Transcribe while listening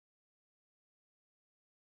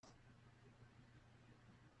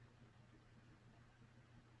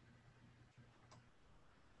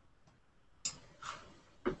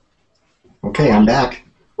Okay, I'm back.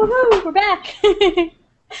 Woohoo! We're back!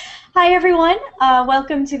 Hi everyone,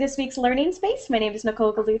 welcome to this week's Learning Space. My name is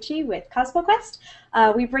Nicole Gugliucci with CosmoQuest.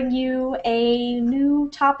 We bring you a new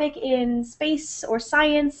topic in space or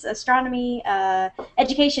science, astronomy,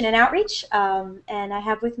 education, and outreach. And I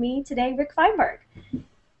have with me today Rick Fienberg.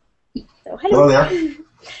 So, Hello hello.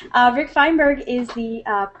 there. Rick Fienberg is the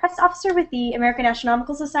press officer with the American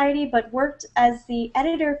Astronomical Society, but worked as the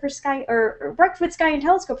editor for Sky, or worked with Sky and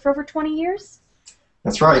Telescope for over 20 years.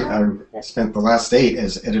 That's right. I spent the last 8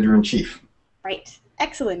 as editor-in-chief. Right.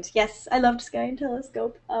 Excellent. Yes, I loved Sky and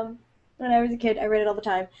Telescope. When I was a kid, I read it all the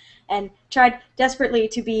time and tried desperately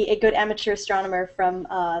to be a good amateur astronomer from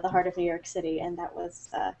the heart of New York City, and that was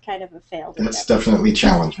kind of a failed endeavor. It's definitely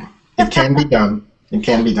challenging. It can be done. It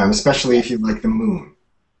can be done, especially if you like the moon.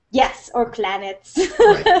 Yes, or planets.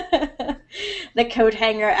 Right. The coat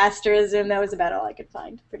hanger, AstroTourism, that was about all I could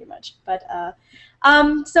find, pretty much. But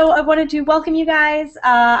so I wanted to welcome you guys.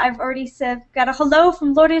 I've already got a hello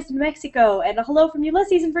from Lourdes in Mexico and a hello from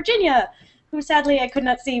Ulysses in Virginia, who sadly I could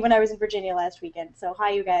not see when I was in Virginia last weekend. So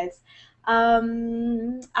hi, you guys. I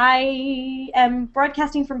am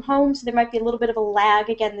broadcasting from home, so there might be a little bit of a lag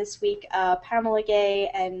again this week. Pamela Gay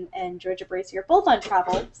and Georgia Bracy are both on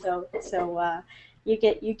travel, so you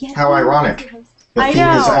get. How ironic. The I theme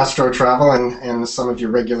is know. astro travel, and some of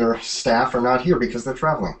your regular staff are not here because they're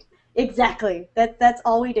traveling. Exactly. That's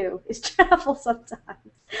all we do is travel sometimes.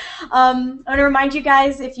 I want to remind you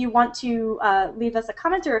guys, if you want to leave us a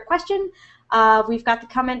comment or a question, we've got the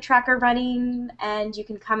comment tracker running, and you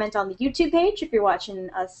can comment on the YouTube page if you're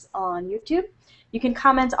watching us on YouTube. You can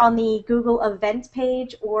comment on the Google event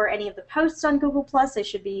page or any of the posts on Google+.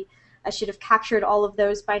 I should have captured all of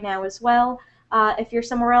those by now as well. If you're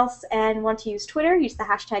somewhere else and want to use Twitter, use the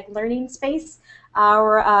hashtag #LearningsSpace.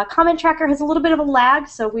 Our comment tracker has a little bit of a lag,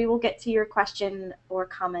 so we will get to your question or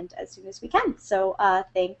comment as soon as we can. So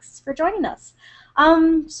thanks for joining us.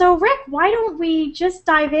 So Rick, why don't we just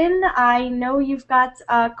dive in? I know you've got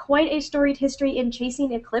quite a storied history in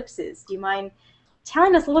chasing eclipses. Do you mind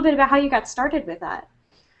telling us a little bit about how you got started with that?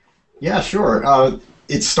 Yeah, sure.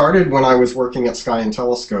 It started when I was working at Sky and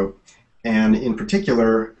Telescope, and in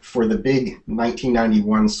particular for the big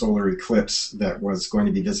 1991 solar eclipse that was going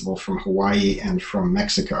to be visible from Hawaii and from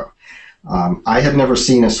Mexico. I had never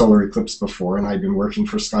seen a solar eclipse before, and I'd been working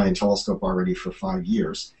for Sky and Telescope already for 5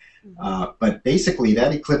 years. But basically,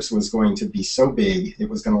 that eclipse was going to be so big, it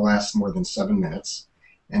was going to last more than 7 minutes,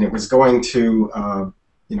 and it was going to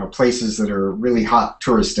places that are really hot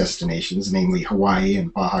tourist destinations, namely Hawaii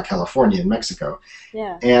and Baja California in Mexico.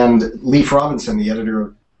 Yeah. And Leif Robinson, the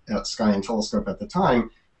editor at Sky and Telescope at the time,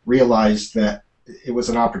 realized that it was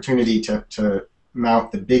an opportunity to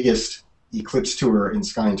mount the biggest eclipse tour in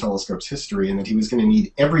Sky and Telescope's history, and that he was going to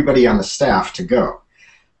need everybody on the staff to go.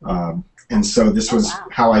 And so this was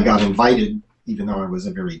how I got invited. Even though I was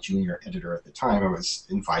a very junior editor at the time, I was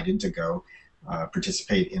invited to go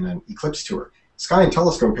participate in an eclipse tour. Sky and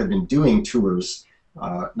Telescope had been doing tours,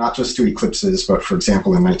 not just to eclipses, but for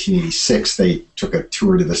example in 1986 they took a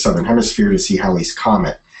tour to the southern hemisphere to see Halley's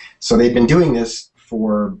Comet. So they've been doing this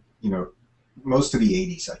for most of the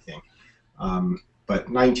 80s, I think. But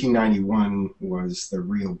 1991 was the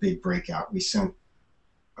real big breakout. We sent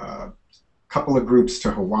a couple of groups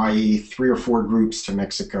to Hawaii, 3 or 4 groups to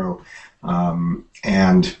Mexico,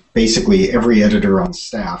 and basically every editor on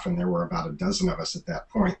staff, and there were about a dozen of us at that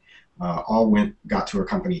point, all got to a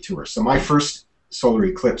company tour. So my first solar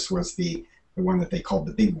eclipse was the one that they called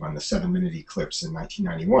the big one, the 7-minute eclipse in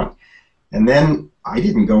 1991. And then I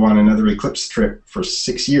didn't go on another eclipse trip for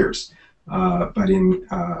 6 years, or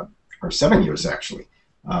 7 years actually.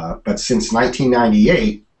 But since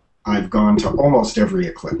 1998, I've gone to almost every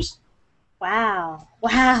eclipse. Wow.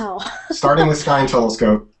 Wow. Starting with Sky and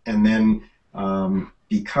Telescope, and then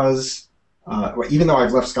because even though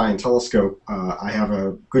I've left Sky and Telescope, I have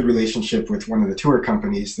a good relationship with one of the tour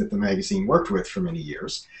companies that the magazine worked with for many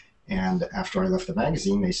years. And after I left the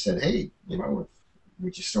magazine, they said, hey,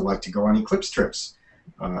 would you still like to go on eclipse trips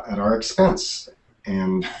at our expense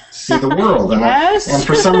and see the world? Yes. And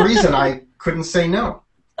for some reason, I couldn't say no.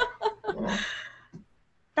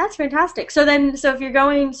 That's fantastic. So if you're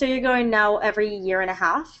going now every year and a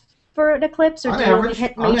half for an eclipse, or do you only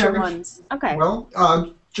hit major ones? Okay. Well,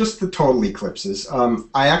 just the total eclipses.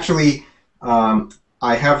 I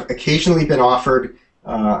have occasionally been offered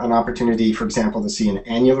an opportunity, for example, to see an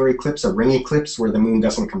annular eclipse, a ring eclipse, where the moon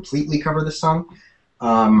doesn't completely cover the sun.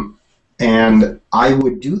 And I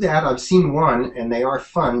would do that. I've seen one, and they are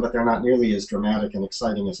fun, but they're not nearly as dramatic and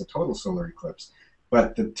exciting as a total solar eclipse.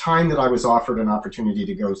 But the time that I was offered an opportunity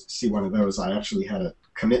to go see one of those, I actually had a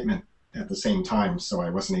commitment at the same time, so I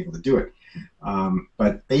wasn't able to do it.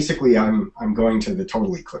 But basically, I'm going to the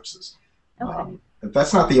total eclipses. Okay. But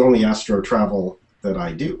that's not the only astro travel that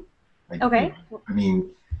I do. Okay. I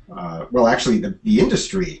mean, well, actually, the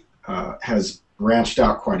industry has branched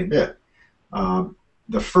out quite a bit.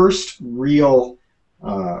 The first real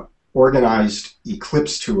organized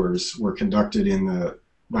eclipse tours were conducted in the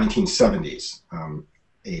 1970s.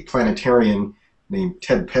 A planetarian named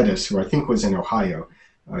Ted Pettis, who I think was in Ohio,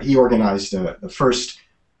 he organized the first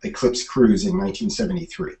eclipse cruise in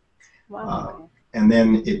 1973. Wow. And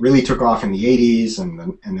then it really took off in the 80s, and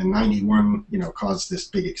then 91, caused this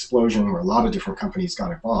big explosion where a lot of different companies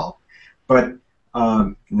got involved. But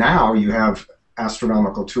now you have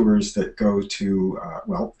astronomical tours that go to,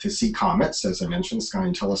 to see comets. As I mentioned, Sky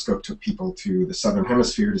and Telescope took people to the southern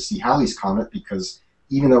hemisphere to see Halley's Comet, because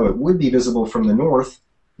even though it would be visible from the north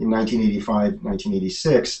in 1985,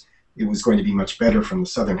 1986, it was going to be much better from the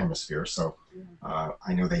southern hemisphere. So I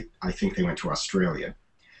think they went to Australia.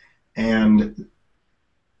 And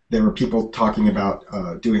there were people talking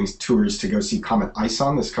about doing tours to go see Comet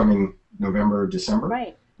Ison this coming November, December.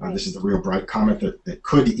 Right. This is the real bright comet that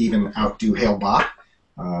could even outdo Hale-Bopp.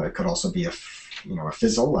 It could also be a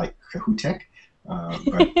fizzle like Kohoutek.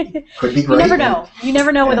 But it could be great. You never know. You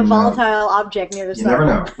never know with a volatile object near the sun.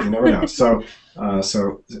 You never know. So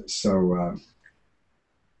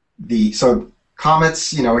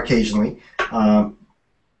comets, occasionally.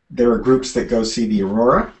 There are groups that go see the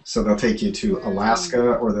aurora, so they'll take you to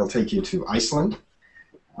Alaska or they'll take you to Iceland.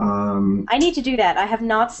 I need to do that. I have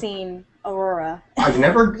not seen aurora. I've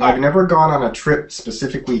never gone on a trip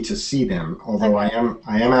specifically to see them, although I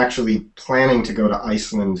am actually planning to go to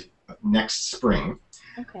Iceland next spring.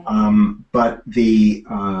 Okay. But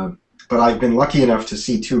I've been lucky enough to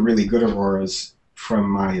see two really good auroras from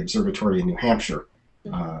my observatory in New Hampshire.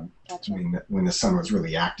 Gotcha. When the sun was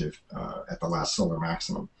really active at the last solar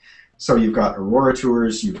maximum. So you've got aurora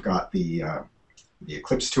tours, you've got the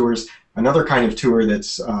eclipse tours. Another kind of tour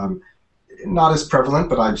that's not as prevalent,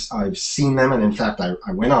 but I've seen them, and in fact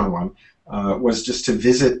I went on one, was just to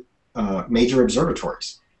visit major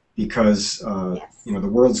observatories, because the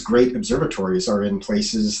world's great observatories are in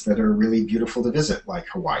places that are really beautiful to visit, like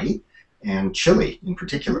Hawaii and Chile in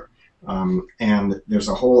particular. And there's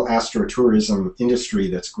a whole astrotourism industry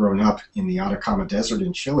that's grown up in the Atacama Desert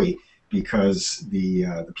in Chile, because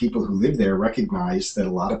the people who live there recognize that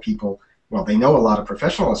a lot of people, they know a lot of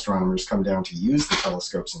professional astronomers come down to use the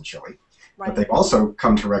telescopes in Chile, but they've also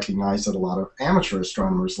come to recognize that a lot of amateur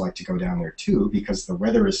astronomers like to go down there too, because the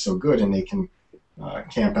weather is so good and they can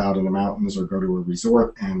camp out in the mountains or go to a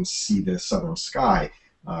resort and see the southern sky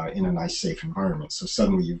in a nice, safe environment. So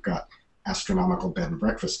suddenly you've got astronomical bed and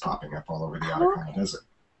breakfasts popping up all over the Atacama Desert.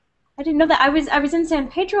 I didn't know that. I was in San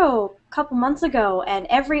Pedro a couple months ago, and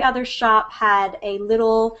every other shop had a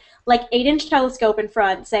little 8-inch telescope in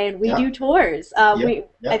front saying we do tours.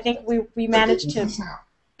 I think we managed to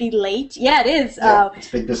be late. Yeah, it is. It's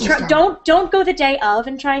big business. Don't go the day of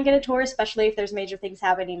and try and get a tour, especially if there's major things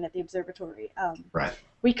happening at the observatory. Right.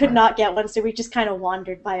 We could not get one, so we just kind of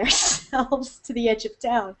wandered by ourselves to the edge of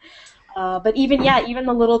town. But even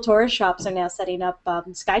the little tourist shops are now setting up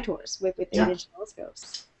sky tours with 8-inch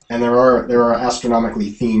telescopes. And there are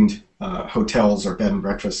astronomically themed hotels or bed and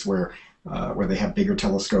breakfasts where they have bigger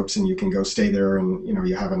telescopes, and you can go stay there, and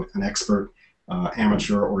you have an expert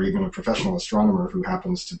amateur or even a professional astronomer who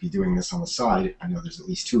happens to be doing this on the side. I know there's at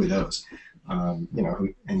least 2 of those.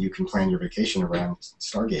 And you can plan your vacation around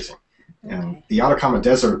stargazing. Okay. And the Atacama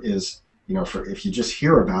Desert is, if you just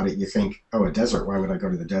hear about it, you think, oh, a desert, why would I go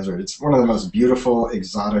to the desert? It's one of the most beautiful,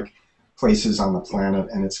 exotic places on the planet,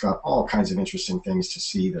 and it's got all kinds of interesting things to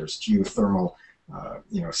see. There's geothermal,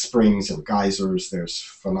 springs and geysers. There's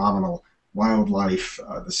phenomenal wildlife.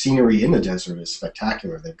 The scenery in the desert is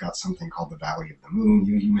spectacular. They've got something called the Valley of the Moon.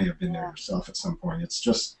 You may have been there yourself at some point. It's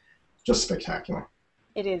just spectacular.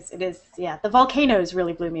 It is. Yeah, the volcanoes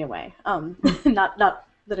really blew me away. Not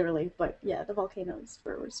literally, but yeah, the volcanoes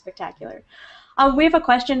were spectacular. We have a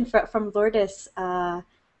question from Lourdes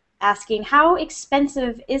asking, how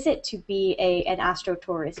expensive is it to be an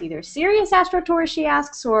astrotourist? Either serious astrotourist, she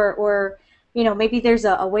asks, or maybe there's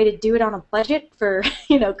a way to do it on a budget for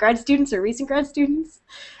grad students or recent grad students.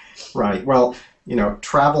 Right. Well,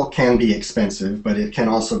 travel can be expensive, but it can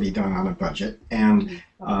also be done on a budget, and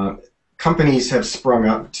companies have sprung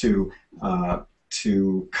up to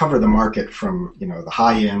cover the market from the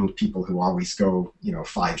high-end people who always go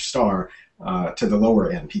 5-star to the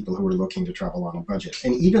lower-end people who are looking to travel on a budget.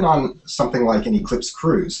 And even on something like an eclipse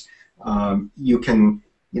cruise, you can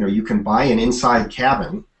buy an inside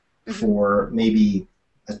cabin for maybe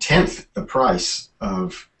a tenth the price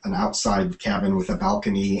of an outside cabin with a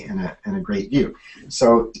balcony and a great view.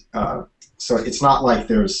 So so it's not like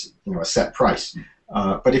there's a set price.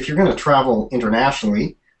 But if you're going to travel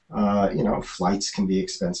internationally, flights can be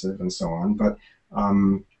expensive and so on. But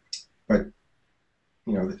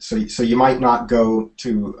so you might not go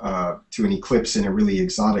to an eclipse in a really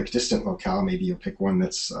exotic, distant locale. Maybe you'll pick one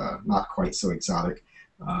that's not quite so exotic.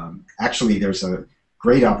 Actually, there's a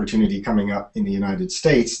great opportunity coming up in the United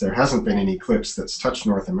States. There hasn't been an eclipse that's touched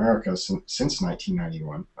North America since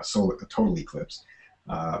 1991, a total eclipse.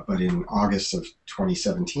 But in August of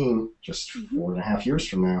 2017, just 4.5 years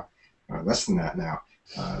from now, less than that now,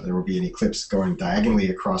 there will be an eclipse going diagonally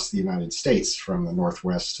across the United States from the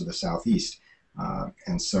northwest to the southeast.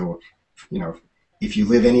 And so, if you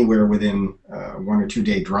live anywhere within 1 or 2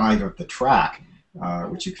 day drive of the track,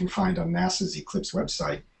 which you can find on NASA's eclipse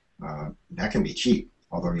website, that can be cheap.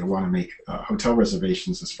 Although you'll want to make hotel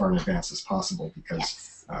reservations as far in advance as possible,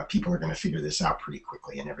 because people are going to figure this out pretty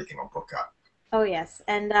quickly and everything will book up. Oh yes,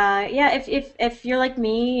 and if you're like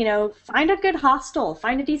me, find a good hostel,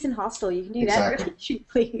 find a decent hostel. You can do that really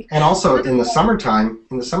cheaply. And also in the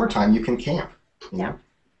summertime, you can camp.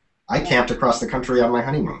 I camped across the country on my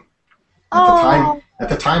honeymoon. At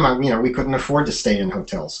the time, we couldn't afford to stay in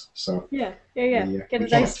hotels, so get a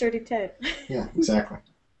nice sturdy tent. Yeah, exactly.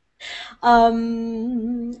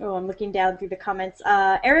 I'm looking down through the comments.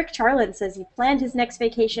 Eric Charlin says he planned his next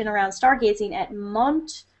vacation around stargazing at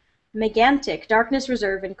Mont Megantic Darkness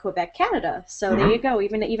Reserve in Quebec, Canada. So there you go.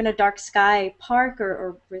 Even a dark sky park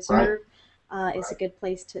or reserve is a good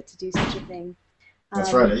place to do such a thing.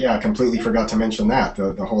 That's right. Yeah, I completely forgot to mention that.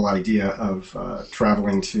 The whole idea of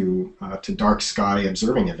traveling to dark sky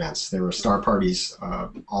observing events. There are star parties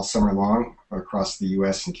all summer long across the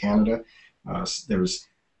U.S. and Canada. There's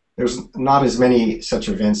not as many such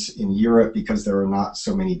events in Europe because there are not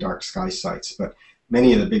so many dark sky sites, but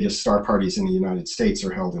many of the biggest star parties in the United States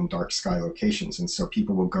are held in dark sky locations, and so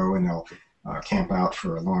people will go and they'll camp out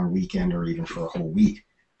for a long weekend or even for a whole week.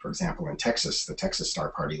 For example, in Texas, the Texas Star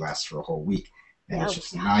Party lasts for a whole week, and it's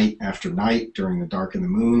just night after night during the dark of the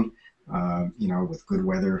moon, with good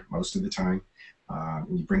weather most of the time.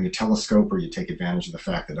 You bring your telescope, or you take advantage of the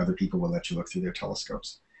fact that other people will let you look through their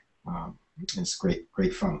telescopes. It's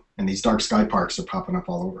great fun. And these dark sky parks are popping up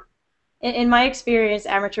all over. In my experience,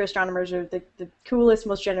 amateur astronomers are the coolest,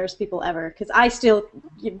 most generous people ever. Because I still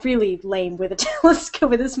get really lame with a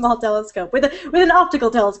telescope, with a small telescope, with an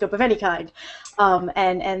optical telescope of any kind,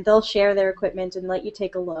 and they'll share their equipment and let you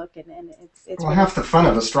take a look. And it's well, half the fun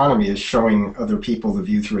of astronomy is showing other people the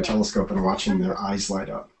view through a telescope and watching their eyes light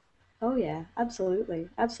up. Oh yeah, absolutely.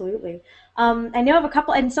 I know of a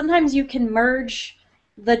couple, and sometimes you can merge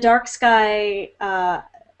the dark sky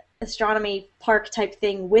astronomy park type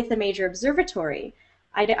thing with a major observatory.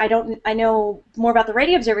 I know more about the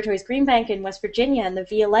radio observatories. Green Bank in West Virginia and the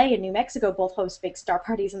VLA in New Mexico both host big star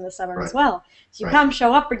parties in the summer as well. So you come,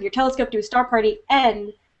 show up, bring your telescope to a star party,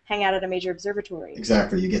 and hang out at a major observatory.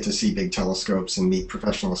 Exactly. You get to see big telescopes and meet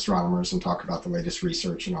professional astronomers and talk about the latest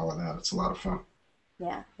research and all of that. It's a lot of fun.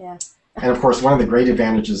 Yeah. And of course, one of the great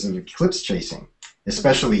advantages of eclipse chasing,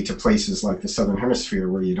 especially to places like the Southern Hemisphere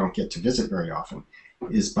where you don't get to visit very often,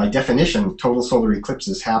 is by definition, total solar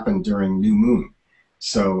eclipses happen during new moon.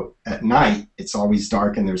 So at night, it's always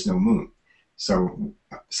dark and there's no moon. So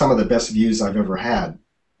some of the best views I've ever had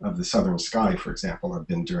of the southern sky, for example, have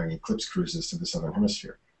been during eclipse cruises to the Southern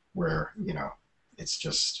Hemisphere, where, it's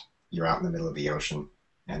just, you're out in the middle of the ocean.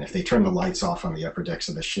 And if they turn the lights off on the upper decks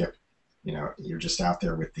of the ship, you're just out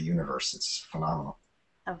there with the universe. It's phenomenal.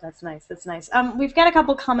 Oh, that's nice. We've got a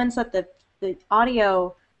couple comments that the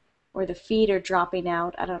audio or the feed are dropping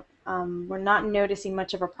out. We're not noticing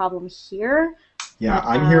much of a problem here. Yeah,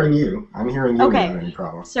 I'm hearing you. Okay. Without any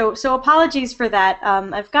problem. So apologies for that.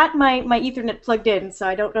 I've got my Ethernet plugged in, so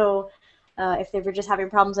I don't know if they were just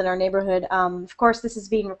having problems in our neighborhood. Of course, this is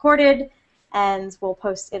being recorded, and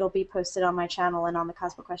it'll be posted on my channel and on the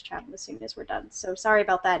CosmoQuest channel as soon as we're done. So sorry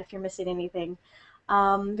about that if you're missing anything.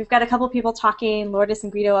 We've got a couple people talking, Lourdes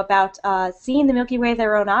and Guido, about seeing the Milky Way with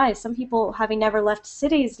their own eyes. Some people, having never left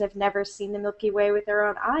cities, have never seen the Milky Way with their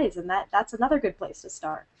own eyes, and that's another good place to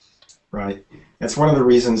start. Right. That's one of the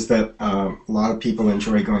reasons that a lot of people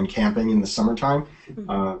enjoy going camping in the summertime.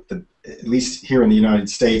 At least here in the United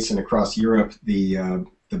States and across Europe, the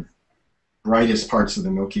brightest parts of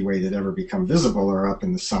the Milky Way that ever become visible are up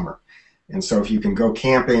in the summer. And so if you can go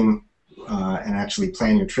camping and actually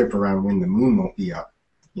plan your trip around when the moon won't be up,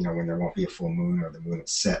 when there won't be a full moon, or the moon will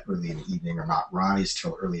set early in the evening or not rise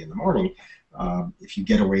till early in the morning, if you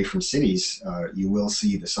get away from cities, you will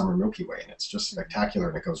see the summer Milky Way, and it's just spectacular,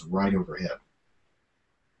 and it goes right overhead.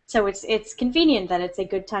 So it's convenient that it's a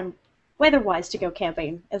good time weather-wise to go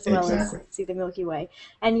camping as well as Exactly. see the Milky Way.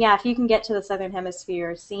 And yeah, if you can get to the southern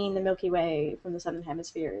hemisphere, seeing the Milky Way from the southern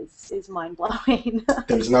hemisphere is mind-blowing.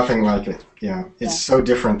 There's nothing like it. Yeah, it's Yeah. so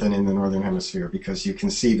different than in the northern hemisphere because you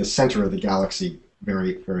can see the center of the galaxy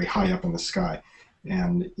very, very high up in the sky,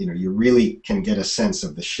 and you really can get a sense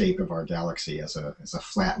of the shape of our galaxy as a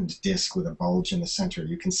flattened disk with a bulge in the center.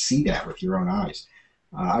 You can see that with your own eyes.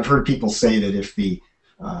 I've heard people say that if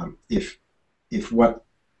if what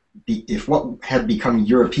if what had become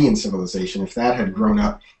European civilization, if that had grown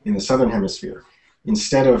up in the southern hemisphere,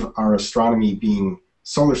 instead of our astronomy being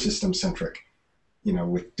solar system centric,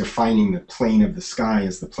 with defining the plane of the sky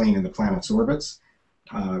as the plane of the planet's orbits,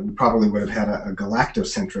 we probably would have had a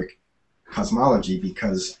galactocentric cosmology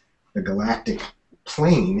because the galactic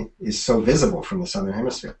plane is so visible from the southern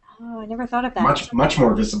hemisphere. Oh, I never thought of that. Much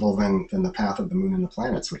more visible than the path of the moon and the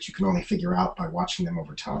planets, which you can only figure out by watching them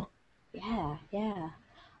over time. Yeah, yeah.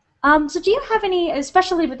 So do you have any,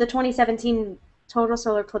 especially with the 2017 total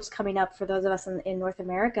solar eclipse coming up for those of us in North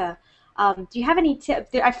America, do you have any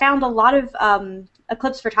tips? I found a lot of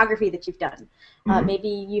eclipse photography that you've done. Mm-hmm. Maybe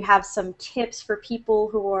you have some tips for people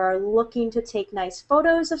who are looking to take nice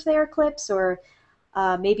photos of their eclipse, or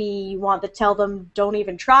maybe you want to tell them don't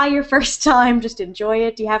even try your first time, just enjoy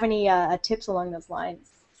it. Do you have any tips along those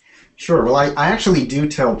lines? Sure. Well, I actually do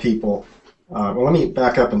tell people, well, let me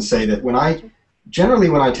back up and say that generally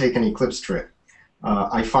when I take an eclipse trip,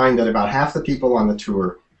 I find that about half the people on the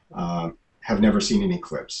tour have never seen an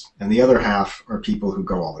eclipse, and the other half are people who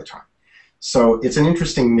go all the time. So it's an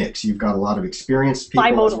interesting mix. You've got a lot of experienced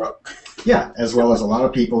people as well. Yeah, as well as a lot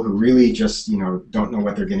of people who really just don't know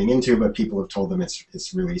what they're getting into, but people have told them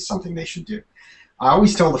it's really something they should do. I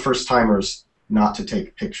always tell the first timers not to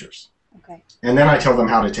take pictures. Okay. And then I tell them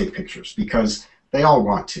how to take pictures because they all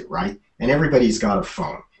want to, right? And everybody's got a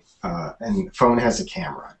phone, and the phone has a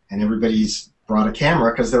camera, and everybody's brought a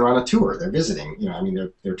camera because they're on a tour, they're visiting,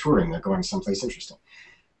 they're touring, they're going someplace interesting.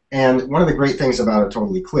 And one of the great things about a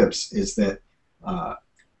total eclipse is that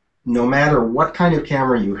no matter what kind of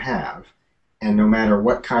camera you have, and no matter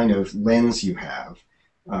what kind of lens you have,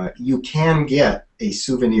 you can get a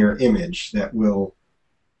souvenir image that will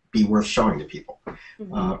be worth showing to people.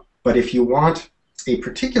 Mm-hmm. But if you want a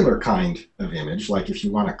particular kind of image, like if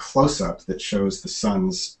you want a close-up that shows the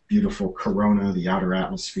sun's beautiful corona, the outer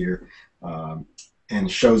atmosphere,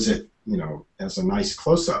 and shows it, as a nice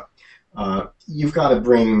close-up, you've got to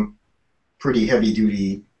bring pretty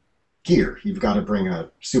heavy-duty gear. You've got to bring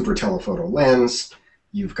a super telephoto lens,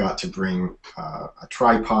 you've got to bring a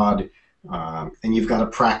tripod, and you've got to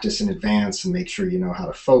practice in advance and make sure you know how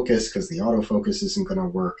to focus because the autofocus isn't going to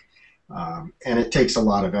work. And it takes a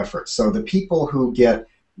lot of effort. So the people who get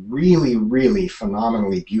really, really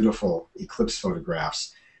phenomenally beautiful eclipse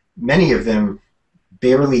photographs, many of them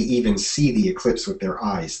barely even see the eclipse with their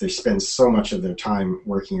eyes. They spend so much of their time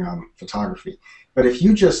working on photography. But if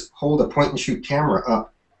you just hold a point-and-shoot camera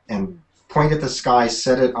up and point at the sky,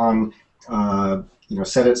 set it on,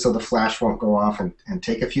 set it so the flash won't go off, and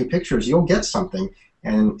take a few pictures, you'll get something,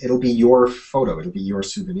 and it'll be your photo. It'll be your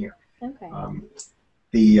souvenir. Okay.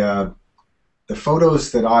 The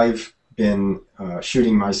photos that I've been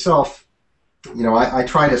shooting myself, I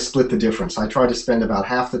try to split the difference. I try to spend about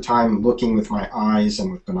half the time looking with my eyes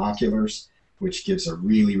and with binoculars, which gives a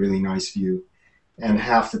really, really nice view, and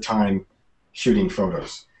half the time shooting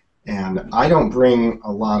photos. And I don't bring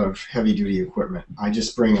a lot of heavy-duty equipment. I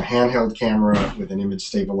just bring a handheld camera with an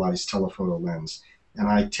image-stabilized telephoto lens, and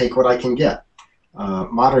I take what I can get.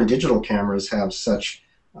 Modern digital cameras have such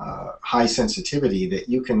high sensitivity that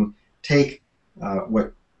you can take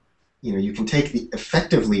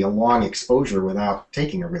effectively a long exposure without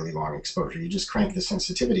taking a really long exposure. You just crank the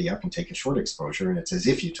sensitivity up and take a short exposure, and it's as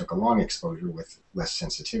if you took a long exposure with less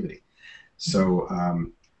sensitivity. So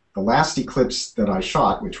the last eclipse that I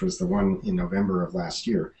shot, which was the one in November of last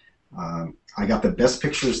year, I got the best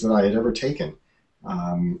pictures that I had ever taken.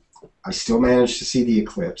 I still managed to see the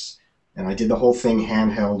eclipse, and I did the whole thing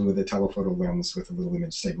handheld with a telephoto lens with a little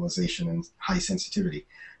image stabilization and high sensitivity.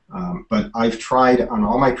 But I've tried on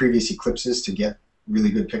all my previous eclipses to get really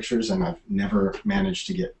good pictures, and I've never managed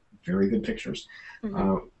to get very good pictures.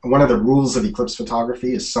 Mm-hmm. One of the rules of eclipse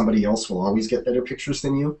photography is somebody else will always get better pictures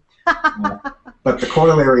than you. But the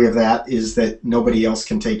corollary of that is that nobody else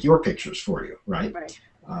can take your pictures for you, right? Right.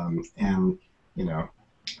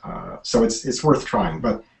 So it's worth trying.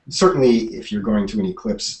 But certainly, if you're going to an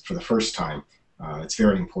eclipse for the first time, it's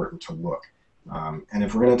very important to look. And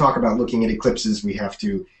if we're going to talk about looking at eclipses, we have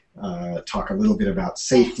to talk a little bit about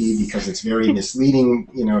safety, because it's very misleading,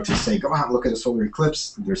 to say, go out and look at a solar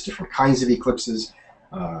eclipse. There's different kinds of eclipses.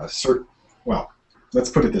 Well, let's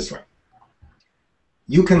put it this way.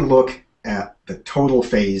 You can look at the total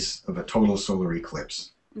phase of a total solar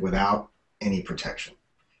eclipse without any protection.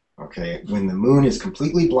 Okay, when the moon is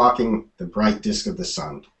completely blocking the bright disk of the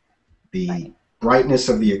sun, the brightness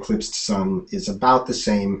of the eclipsed sun is about the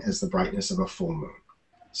same as the brightness of a full moon.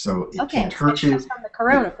 So it can't hurt you. Just from the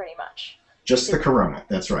corona, pretty much. Just the corona,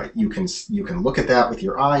 that's right. You can look at that with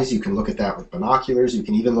your eyes, you can look at that with binoculars, you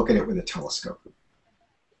can even look at it with a telescope.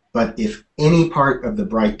 But if any part of the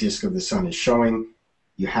bright disk of the sun is showing,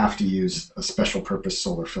 you have to use a special purpose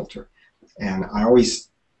solar filter. And I always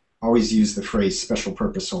use the phrase special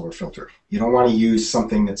purpose solar filter. You don't want to use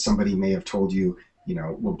something that somebody may have told you,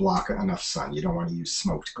 will block enough sun. You don't want to use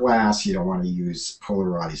smoked glass. You don't want to use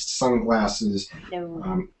polarized sunglasses.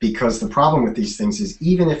 No. Because the problem with these things is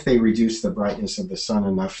even if they reduce the brightness of the sun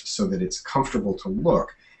enough so that it's comfortable to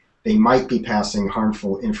look, they might be passing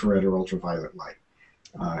harmful infrared or ultraviolet light.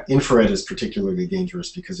 Infrared is particularly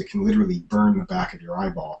dangerous because it can literally burn the back of your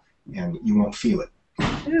eyeball and you won't feel it.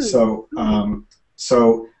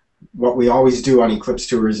 So what we always do on eclipse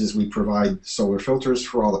tours is we provide solar filters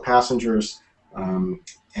for all the passengers,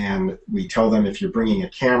 and we tell them if you're bringing a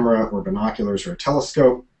camera or binoculars or a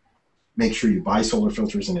telescope, make sure you buy solar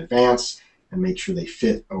filters in advance and make sure they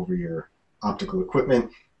fit over your optical equipment.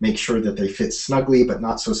 Make sure that they fit snugly, but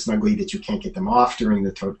not so snugly that you can't get them off during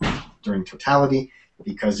totality,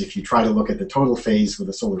 because if you try to look at the total phase with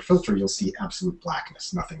a solar filter, you'll see absolute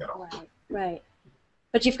blackness, nothing at all. Right.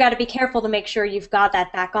 But you've got to be careful to make sure you've got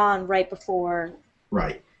that back on right before.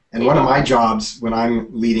 Right. And one of my jobs, when I'm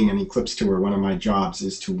leading an eclipse tour, one of my jobs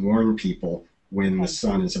is to warn people when the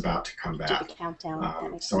sun is about to come back. Do the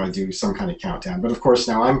countdown. So I do some kind of countdown. But of course,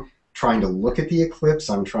 now I'm trying to look at the eclipse.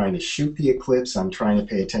 I'm trying to shoot the eclipse. I'm trying to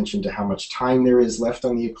pay attention to how much time there is left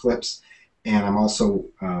on the eclipse. And I'm also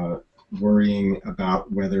worrying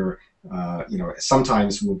about whether,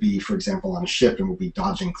 sometimes we'll be, for example, on a ship and we'll be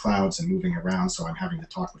dodging clouds and moving around. So I'm having to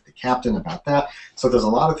talk with the captain about that. So there's a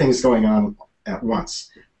lot of things going on at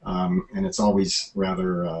once. And it's always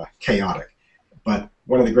rather chaotic. But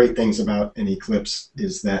one of the great things about an eclipse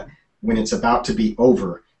is that when it's about to be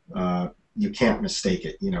over, you can't mistake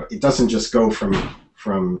it. It doesn't just go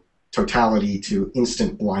from totality to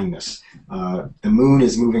instant blindness. The moon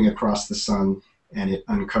is moving across the sun, and it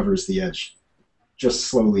uncovers the edge just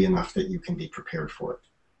slowly enough that you can be prepared for it.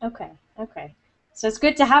 Okay. So it's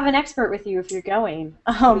good to have an expert with you if you're going.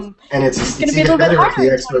 And it's even better if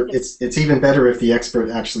the expert. It's even better if the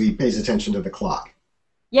expert actually pays attention to the clock.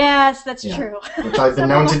 Yes, that's true. Which I've been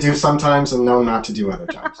known to do sometimes and known not to do other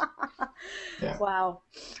times. Yeah. Wow.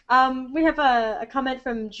 We have a comment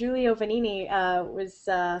from Giulio Vanini. Was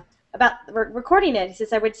about recording it. He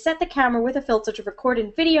says, I would set the camera with a filter to record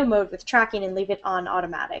in video mode with tracking and leave it on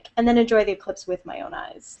automatic, and then enjoy the eclipse with my own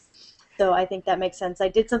eyes. So I think that makes sense. I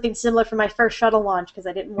did something similar for my first shuttle launch because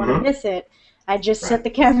I didn't want to miss it. I just set the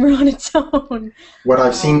camera on its own. What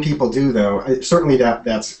I've seen people do, though, certainly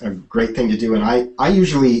that's a great thing to do, and I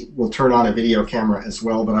usually will turn on a video camera as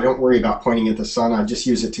well, but I don't worry about pointing at the sun. I just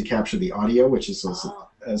use it to capture the audio, which is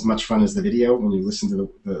as much fun as the video when you listen to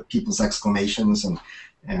the people's exclamations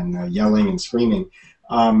and yelling and screaming.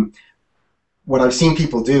 What I've seen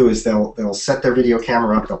people do is they'll set their video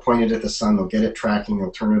camera up, they'll point it at the sun, they'll get it tracking,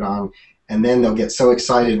 they'll turn it on, and then they'll get so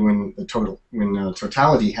excited when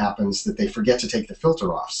totality happens that they forget to take the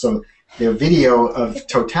filter off. So their video of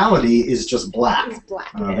totality is just black.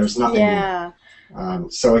 There's nothing. Yeah.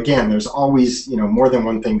 So again, there's always more than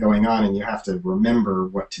one thing going on, and you have to remember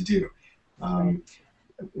what to do.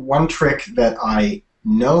 One trick that I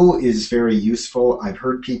know is very useful, I've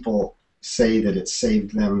heard people say that it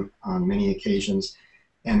saved them on many occasions,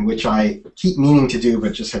 and which I keep meaning to do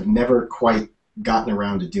but just have never quite gotten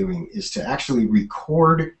around to doing, is to actually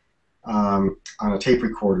record on a tape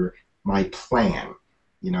recorder my plan,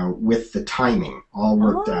 with the timing all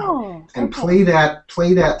worked out, and play that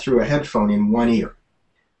through a headphone in one ear,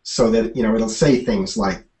 so that it'll say things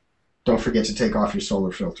like, don't forget to take off your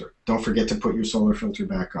solar filter, don't forget to put your solar filter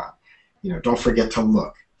back on, don't forget to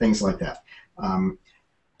look, things like that.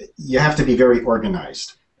 You have to be very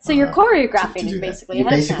organized. So you're choreographing it basically. You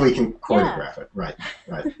basically can choreograph it, right.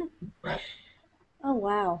 Oh,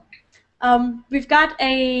 wow. We've got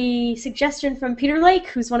a suggestion from Peter Lake,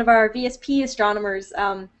 who's one of our VSP astronomers,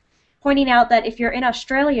 pointing out that if you're in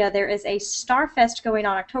Australia, there is a Starfest going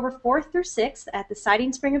on October 4th through 6th at the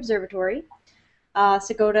Siding Spring Observatory.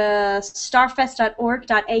 So go to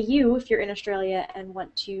starfest.org.au if you're in Australia and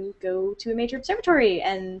want to go to a major observatory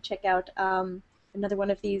and check out another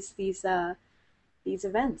one of these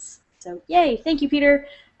events. So yay! Thank you, Peter.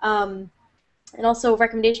 And also a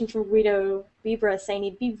recommendation from Guido Bibra saying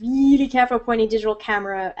he'd be really careful pointing digital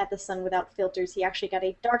camera at the sun without filters. He actually got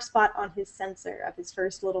a dark spot on his sensor of his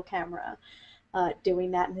first little camera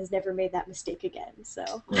doing that, and has never made that mistake again.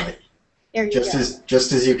 So right. there you Just go.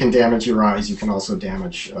 as you can damage your eyes, you can also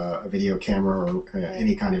damage a video camera or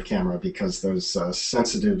any kind of camera, because those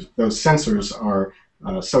sensors are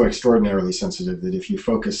so extraordinarily sensitive that if you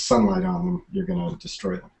focus sunlight on them, you're going to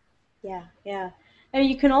destroy them. Yeah, yeah. And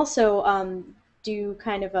you can also do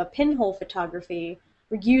kind of a pinhole photography.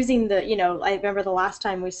 We're using the, I remember the last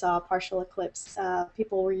time we saw a partial eclipse,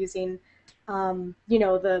 people were using,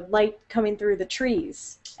 the light coming through the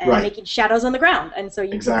trees and right. making shadows on the ground. And so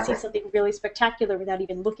you exactly. can see something really spectacular without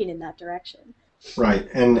even looking in that direction. Right.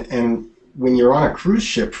 And when you're on a cruise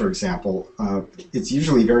ship, for example, it's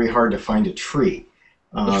usually very hard to find a tree.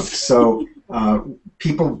 So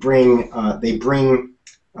people bring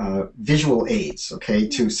visual aids, okay,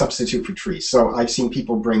 to substitute for trees. So I've seen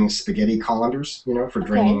people bring spaghetti colanders, for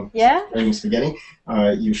draining spaghetti.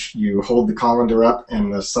 You hold the colander up,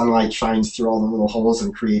 and the sunlight shines through all the little holes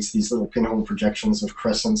and creates these little pinhole projections of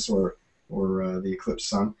crescents or the eclipsed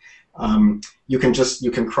sun. You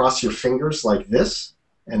can cross your fingers like this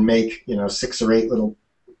and make 6 or 8 little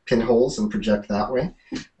pinholes and project that way.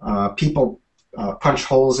 People punch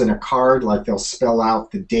holes in a card, like they'll spell out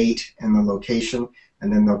the date and the location,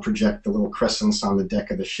 and then they'll project the little crescents on the deck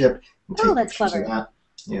of the ship and take that's pictures clever. of that.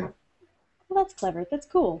 Yeah. Well, that's clever. That's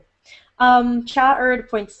cool. Cha-Erd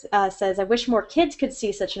says, I wish more kids could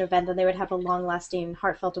see such an event, and they would have a long-lasting,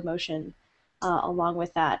 heartfelt emotion along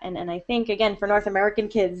with that. And I think, again, for North American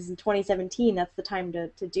kids in 2017, that's the time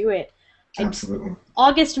to do it. Absolutely.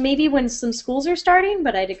 August, maybe when some schools are starting,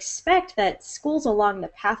 but I'd expect that schools along the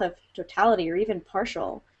path of totality or even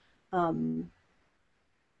partial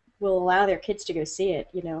will allow their kids to go see it.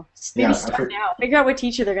 Maybe start now. Figure out what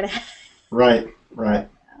teacher they're going to have. Right.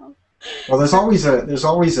 Well, there's always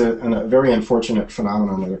a very unfortunate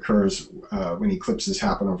phenomenon that occurs when eclipses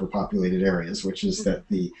happen over populated areas, which is that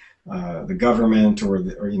the government or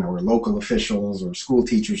local officials or school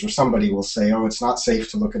teachers or somebody will say, oh, it's not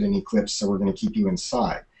safe to look at an eclipse, so we're going to keep you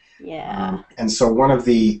inside. Yeah. And so one of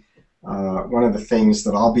the things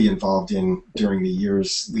that I'll be involved in during the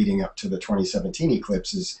years leading up to the 2017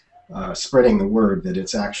 eclipse is spreading the word that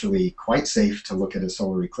it's actually quite safe to look at a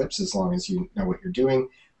solar eclipse as long as you know what you're doing,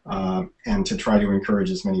 and to try to encourage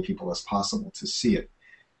as many people as possible to see it.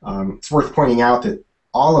 It's worth pointing out that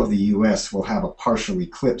all of the U.S. will have a partial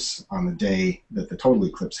eclipse on the day that the total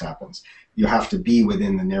eclipse happens. You have to be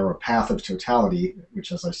within the narrow path of totality,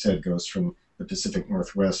 which, as I said, goes from the Pacific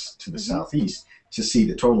Northwest to the southeast, to see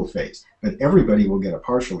the total phase. But everybody will get a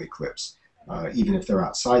partial eclipse, even if they're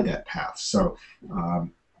outside that path. So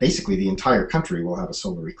basically the entire country will have a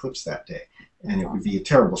solar eclipse that day. And it would be a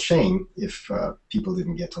terrible shame if people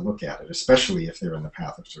didn't get to look at it, especially if they're in the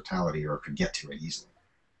path of totality or could get to it easily.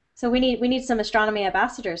 So we need some astronomy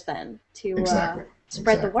ambassadors then to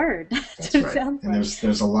spread the word. That's right. And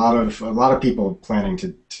there's a lot of people planning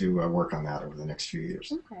to work on that over the next few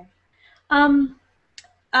years. Okay.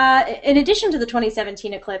 In addition to the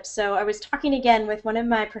 2017 eclipse, so I was talking again with one of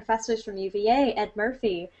my professors from UVA, Ed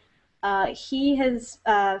Murphy. He has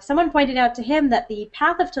someone pointed out to him that the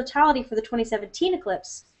path of totality for the 2017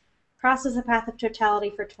 eclipse crosses the path of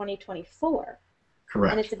totality for 2024.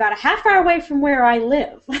 Correct. And it's about a half hour away from where I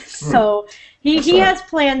live. So he has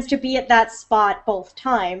plans to be at that spot both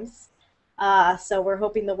times. So we're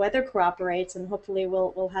hoping the weather cooperates, and hopefully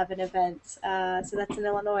we'll have an event. So that's in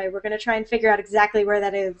Illinois. We're going to try and figure out exactly where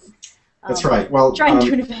that is. That's right. Well, try and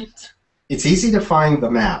do an event. It's easy to find the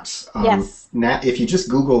maps. Yes. If you just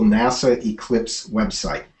Google NASA eclipse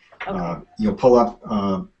website, you'll pull up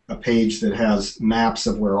a page that has maps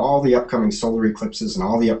of where all the upcoming solar eclipses and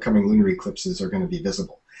all the upcoming lunar eclipses are going to be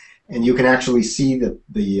visible. And you can actually see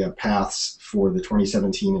the paths for the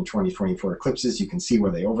 2017 and 2024 eclipses. You can see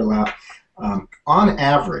where they overlap. On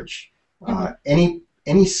average,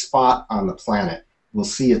 any spot on the planet will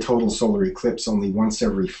see a total solar eclipse only once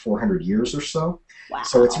every 400 years or so. Wow.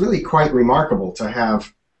 So it's really quite remarkable to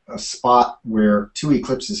have a spot where 2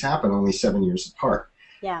 eclipses happen only 7 years apart.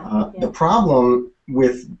 The problem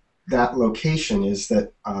with that location is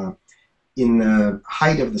that in the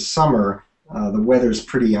height of the summer, the weather's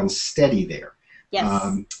pretty unsteady there.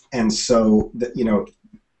 Yes. And so,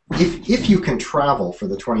 if you can travel for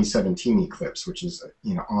the 2017 eclipse, which is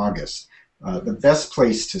August, the best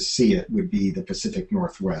place to see it would be the Pacific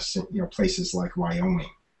Northwest, places like Wyoming.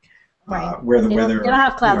 Right. Where the weather, you don't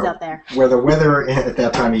have clouds out there. Where the weather at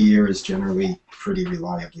that time of year is generally pretty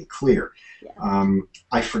reliably clear. Yeah.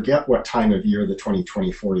 I forget what time of year the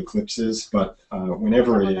 2024 eclipse is, but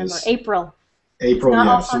whenever it is, April. It's April, not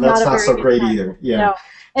yeah. also So not that's a not very so good great time. either. Yeah. No.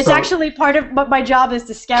 It's So actually part of what my job is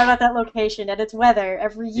to scout out that location and its weather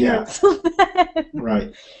every year yeah, until then right. to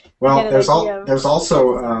get Well, an idea of there's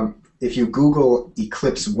also chances. if you Google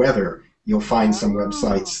eclipse weather, you'll find some Oh,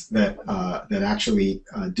 websites that that actually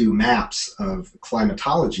do maps of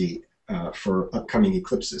climatology for upcoming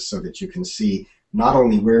eclipses, so that you can see not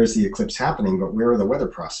only where is the eclipse happening, but where are the weather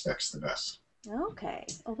prospects the best. okay.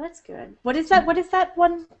 Oh, that's good. What is that? What is that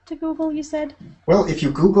one to Google? You said Well, if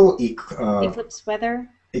you Google eclipse weather.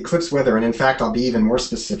 eclipse weather, and in fact, I'll be even more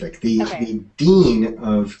specific. Okay. The dean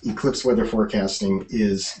of eclipse weather forecasting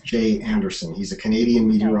is Jay Anderson. He's a Canadian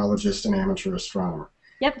Okay. meteorologist and amateur astronomer.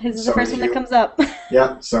 Yep. His is the So first if one that you comes up.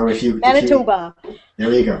 yeah, so if you Manitoba.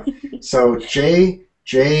 there you go. So Jay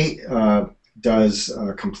does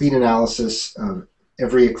complete analysis of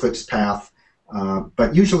every eclipse path,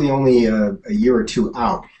 but usually only a year or two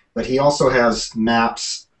out. But he also has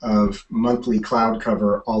maps of monthly cloud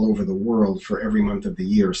cover all over the world for every month of the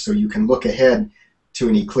year. So you can look ahead to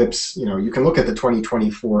an eclipse. You know, you can look at the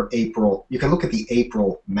 2024 April. You can look at the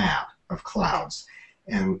April map of Okay. clouds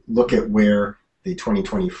and look at where the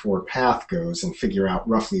 2024 path goes and figure out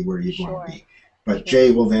roughly where you'd want to Sure. be. But Sure.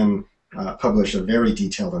 Jay will then publish a very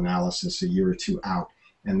detailed analysis a year or two out,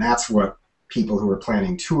 and that's what people who are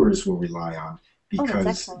planning tours will rely on, Oh, that's because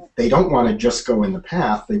excellent. they don't want to just go in the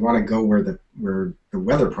path; they want to go where the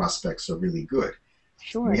weather prospects are really good.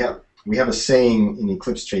 Sure. We have a saying in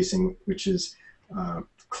eclipse chasing, which is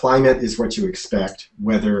climate is what you expect,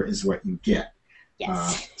 weather is what you get.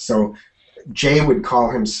 Yes. So Jay would call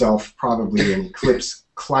himself probably an eclipse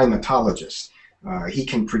climatologist. He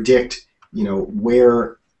can predict, you know,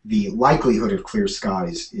 where the likelihood of clear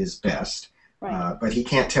skies is best, Right. but he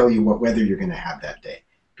can't tell you what weather you're going to have that day,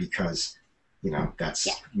 because, you know, Yeah. that's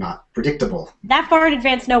not predictable. That far in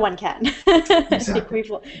advance, no one can. I think Exactly.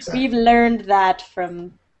 we've Exactly. learned that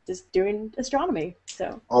from just doing astronomy. So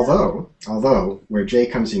yeah. Although where Jay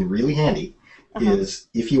comes in really handy Uh huh. is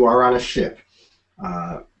if you are on a ship,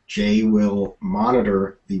 Jay will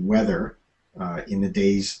monitor the weather in the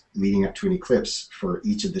days leading up to an eclipse for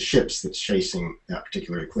each of the ships that's chasing that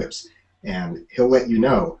particular eclipse, and he'll let you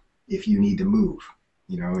know if you need to move.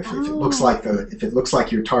 You know, if it looks Oh.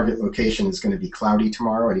 like your target location is going to be cloudy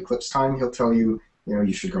tomorrow at eclipse time, he'll tell you, you know,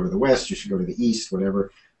 you should go to the west, you should go to the east,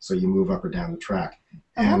 whatever. So you move up or down the track. Oh,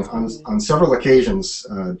 And that's handy. on several occasions,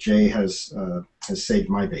 Jay has saved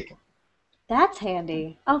my bacon. That's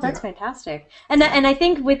handy. Oh, that's Yeah, fantastic. And yeah. and I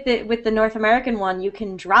think with the North American one, you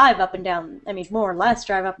can drive up and down. I mean, more or less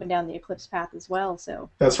drive up and down the eclipse path as well. So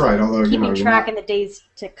That's right. Although, you know, keeping you're track not in the days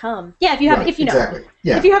to come. Yeah, if you have right. if you know Exactly. if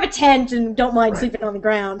Yeah. you have a tent and don't mind Right. sleeping on the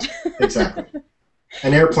ground. Exactly.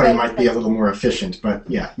 An airplane Right. might be a That's little more efficient, but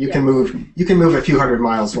yeah, yeah. you can move a few hundred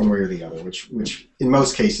miles one way or the other, which in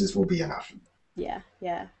most cases will be enough. Yeah,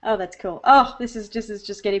 yeah. Oh, that's cool. Oh, this is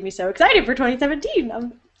just getting me so excited for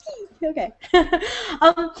 2017. Okay.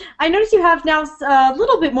 I notice you have now a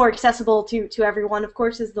little bit more accessible to everyone. Of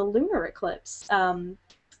course, is the lunar eclipse.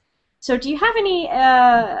 So, do you have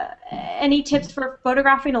any tips for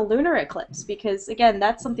photographing a lunar eclipse? Because again,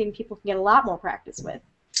 that's something people can get a lot more practice with.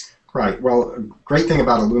 Right. Well, a great thing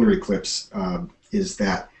about a lunar eclipse is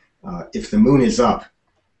that if the moon is up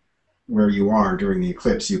where you are during the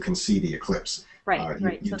eclipse, you can see the eclipse. Right,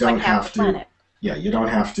 right. You So it's like don't half the have to, planet. yeah, you don't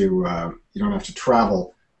have to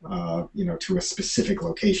travel, you know, to a specific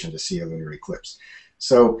location to see a lunar eclipse.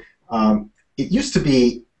 So it used to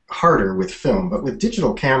be harder with film, but with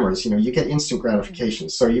digital cameras, you know, you get instant Mhm. gratification.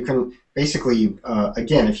 So you can basically,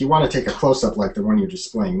 again, if you want to take a close up like the one you're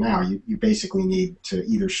displaying now, you basically need to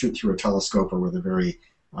either shoot through a telescope or with a very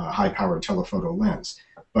high powered telephoto lens.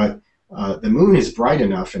 But the moon is bright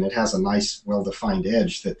enough and it has a nice, well defined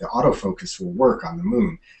edge that the autofocus will work on the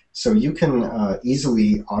moon. So you can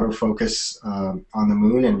easily autofocus on the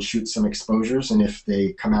moon and shoot some exposures. And if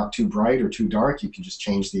they come out too bright or too dark, you can just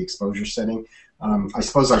change the exposure setting. I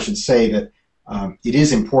suppose I should say that it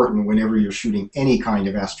is important whenever you're shooting any kind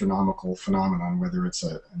of astronomical phenomenon, whether it's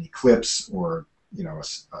an eclipse or, you know,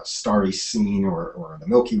 a starry scene or the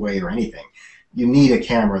Milky Way or anything, you need a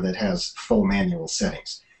camera that has full manual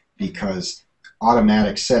settings, Mhm. because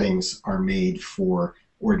automatic settings are made for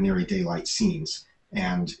ordinary daylight scenes.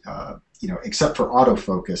 And, you know, except for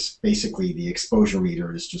autofocus, basically the exposure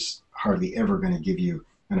meter is just hardly ever going to give you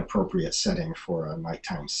an appropriate setting for a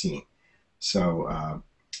nighttime scene. So,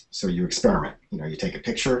 so you experiment. You know, you take a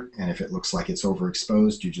picture, and if it looks like it's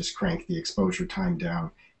overexposed, you just crank the exposure time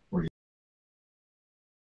down, or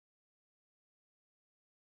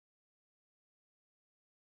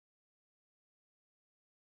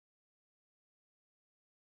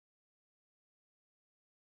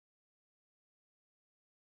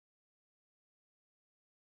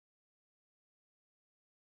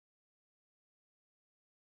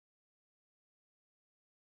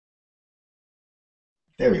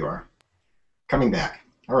There you are. Coming back.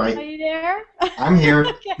 All Are right. you there? I'm here.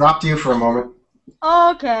 Okay. Dropped you for a moment.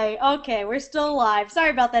 Okay, we're still alive.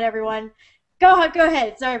 Sorry about that, everyone. Go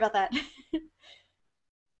ahead. Sorry about that.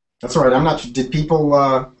 That's all right. I'm not. Did people?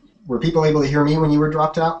 Were people able to hear me when you were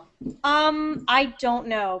dropped out? I don't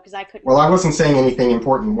know because I couldn't Well, I hear. wasn't saying anything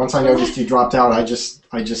important. Once I noticed you dropped out, I just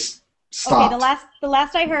Okay, stopped. the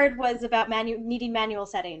last I heard was about needing manual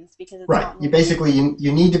settings because it's Right. not You mobile. basically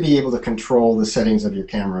you need to be able to control the settings of your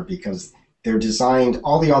camera because they're designed.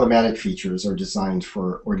 All the automatic features are designed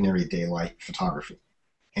for ordinary daylight photography,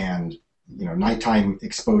 and nighttime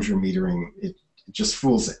exposure metering it just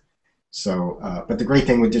fools it. So, but the great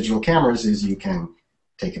thing with digital cameras is you can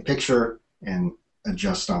take a picture and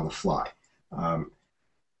adjust on the fly. Um,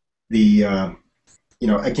 the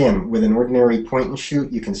again, with an ordinary point and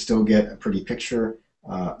shoot, you can still get a pretty picture.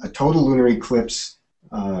 A total lunar eclipse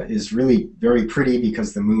is really very pretty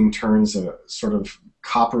because the moon turns a sort of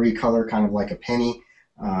coppery color, kind of like a penny.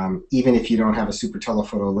 Even if you don't have a super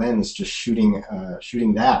telephoto lens, just shooting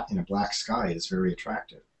that in a black sky is very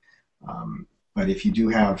attractive. But if you do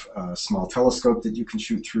have a small telescope that you can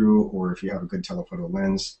shoot through, or if you have a good telephoto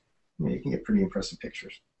lens, you can get pretty impressive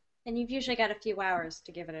pictures. And you've usually got a few hours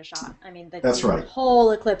to give it a shot. I mean, That's the right.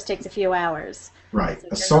 whole eclipse takes a few hours. Right. So A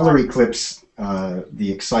you're solar not. eclipse,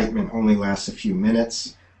 the excitement only lasts a few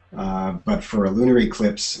minutes. But for a lunar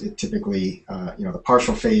eclipse, it typically, the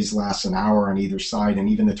partial phase lasts an hour on either side, and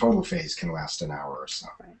even the total phase can last an hour or so.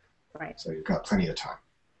 Right. So you've got plenty of time.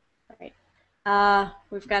 Right.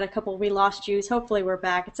 We've got a couple. We lost Jews. Hopefully, we're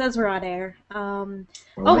back. It says we're on air. Well,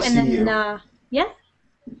 Oh, I and see then you. yeah.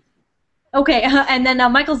 Okay, and then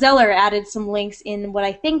Michael Zeller added some links in what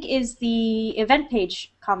I think is the event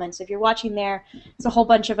page comments. If you're watching there, it's a whole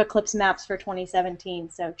bunch of eclipse maps for 2017,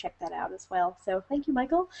 so check that out as well. So thank you,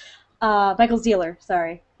 Michael. Michael Zeller,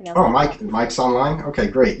 sorry. Oh, Mike's online. Okay,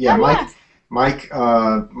 great. Yeah, Oh, yeah.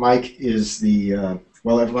 Mike is the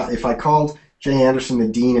well. If I called Jay Anderson the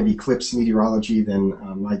dean of eclipse meteorology, then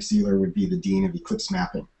Mike Zeller would be the dean of eclipse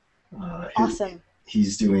mapping. Awesome.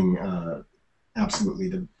 He's doing absolutely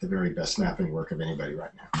the very best mapping work of anybody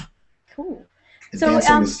right now. Cool. Advancing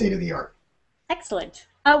So, the state of the art. excellent.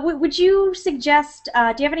 Would you suggest,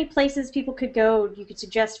 do you have any places people could go you could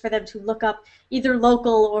suggest for them to look up either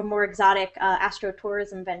local or more exotic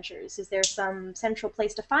astrotourism ventures? Is there some central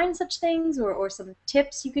place to find such things or some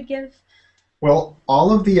tips you could give? Well,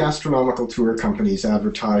 all of the astronomical tour companies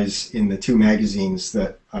advertise in the two magazines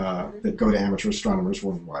that go to amateur astronomers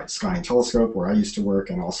worldwide, Sky and Telescope, where I used to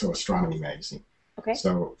work, and also Astronomy magazine. Okay.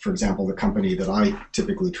 So, for example, the company that I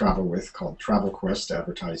typically travel with, called Travel Quest,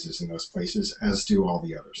 advertises in those places, as do all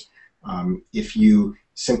the others. If you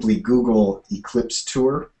simply Google Eclipse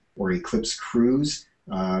Tour or Eclipse Cruise,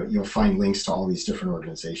 you'll find links to all these different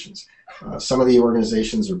organizations. Some of the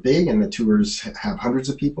organizations are big, and the tours have hundreds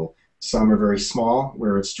of people. Some are very small,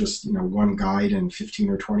 where it's just one guide and 15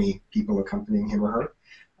 or 20 people accompanying him or her.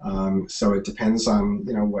 So it depends on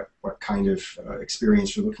what kind of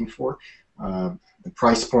experience you're looking for. The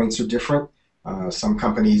price points are different. Some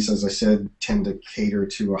companies, as I said, tend to cater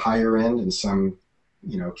to a higher end, and some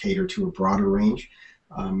cater to a broader range.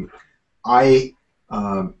 I've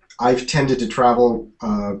tended to travel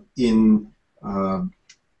in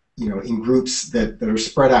groups that are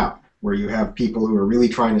spread out, where you have people who are really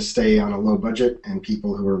trying to stay on a low budget and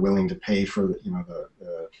people who are willing to pay for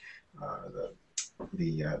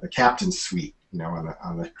the captain's suite,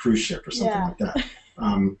 on the cruise ship or something like that.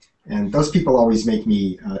 And those people always make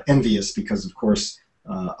me envious because, of course,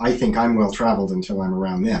 I think I'm well traveled until I'm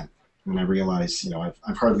around them, and I realize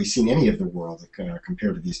I've hardly seen any of the world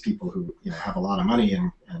compared to these people who have a lot of money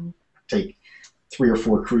and take 3 or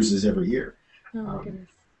 4 cruises every year. Oh my goodness.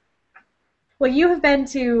 Well, you have been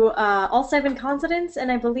to all 7 continents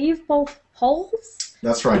and I believe both poles.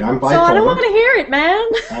 That's right. I'm bipolar. So I don't want to hear it, man.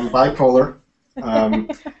 I'm bipolar.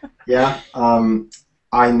 Yeah.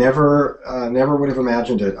 I never would have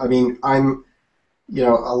imagined it. I mean,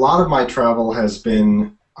 a lot of my travel has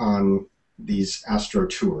been on these astro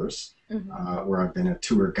tours, where I've been a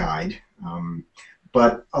tour guide.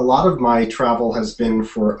 But a lot of my travel has been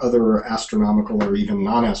for other astronomical or even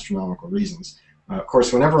non-astronomical reasons. Of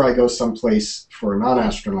course, whenever I go someplace for a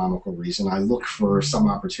non-astronomical reason, I look for some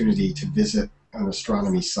opportunity to visit an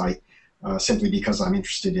astronomy site simply because I'm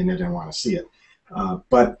interested in it and want to see it.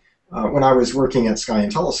 But when I was working at Sky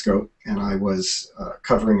and Telescope and I was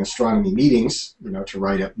covering astronomy meetings, to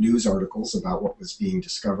write up news articles about what was being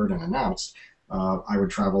discovered and announced, I would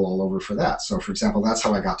travel all over for that. So, for example, that's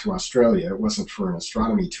how I got to Australia. It wasn't for an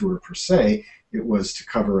astronomy tour per se. It was to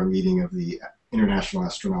cover a meeting of the International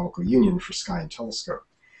Astronomical Union for Sky and Telescope.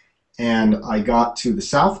 and I got to the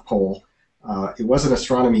South Pole. It was an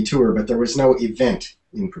astronomy tour, but there was no event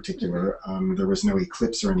in particular. There was no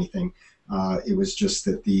eclipse or anything. It was just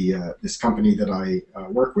that this company that I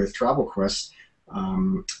work with, TravelQuest,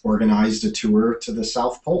 organized a tour to the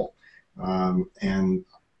South Pole. And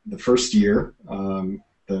the first year,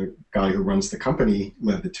 the guy who runs the company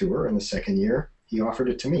led the tour, and the second year, he offered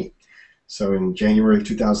it to me. So in January of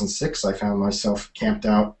 2006, I found myself camped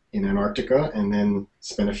out in Antarctica and then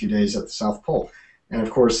spent a few days at the South Pole. And of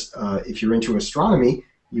course, if you're into astronomy,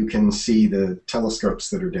 you can see the telescopes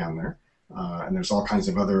that are down there. And there's all kinds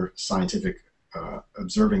of other scientific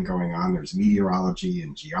observing going on. There's meteorology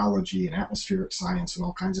and geology and atmospheric science and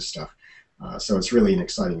all kinds of stuff. So it's really an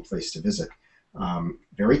exciting place to visit.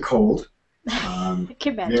 Very cold.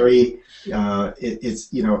 Very,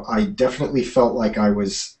 it's, you know, I definitely felt like I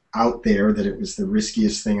was out there, that it was the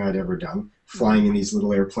riskiest thing I'd ever done, flying in these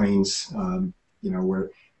little airplanes, you know,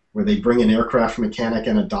 where they bring an aircraft mechanic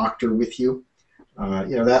and a doctor with you.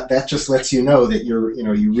 You know, that just lets you know that you're, you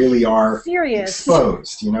know, you really are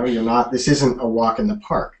exposed. You know, you're not, this isn't a walk in the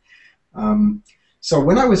park. So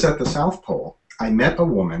when I was at the South Pole, I met a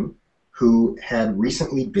woman who had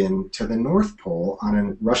recently been to the North Pole on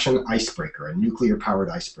a Russian icebreaker, a nuclear-powered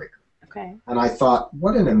icebreaker. Okay. And I thought,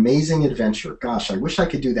 what an amazing adventure. Gosh, I wish I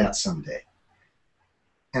could do that someday.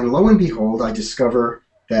 And lo and behold, I discover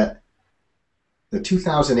that the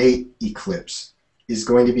 2008 eclipse is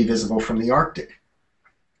going to be visible from the Arctic.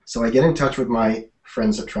 So I get in touch with my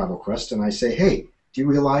friends at TravelQuest and I say, hey, do you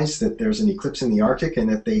realize that there's an eclipse in the Arctic and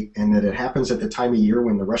that it happens at the time of year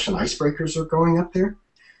when the Russian icebreakers are going up there?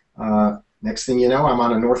 Next thing you know, I'm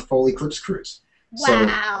on a North Pole eclipse cruise.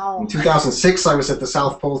 Wow. So in 2006, I was at the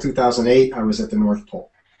South Pole. 2008, I was at the North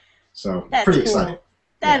Pole. So that's pretty cool. exciting.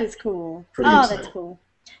 That is cool. Pretty exciting. That's cool.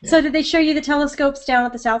 Yeah. So did they show you the telescopes down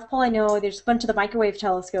at the South Pole? I know there's a bunch of the microwave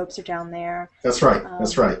telescopes are down there. That's right.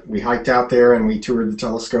 That's right. We hiked out there and we toured the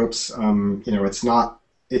telescopes. You know, it's not.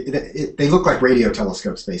 They look like radio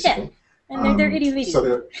telescopes, basically. Yeah. And they're itty bitty.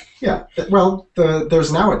 So yeah. Well,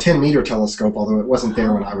 there's now a 10-meter telescope, although it wasn't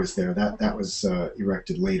there when I was there. That was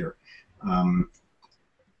erected later.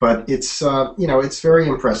 But it's you know, it's very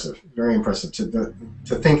impressive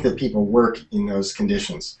to think that people work in those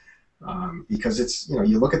conditions, because it's, you know,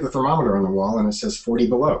 you look at the thermometer on the wall and it says 40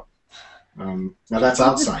 below. Now that's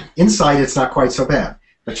outside. Inside it's not quite so bad,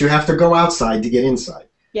 but you have to go outside to get inside.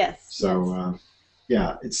 Yes. So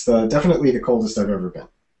yeah, it's definitely the coldest I've ever been.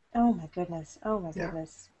 Oh my goodness. Oh my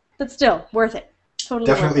goodness. But still worth it. Totally.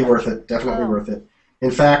 Definitely worth it. Definitely worth it.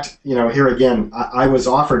 In fact, you know, here again, I was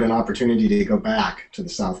offered an opportunity to go back to the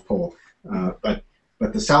South Pole, but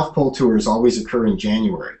the South Pole tours always occur in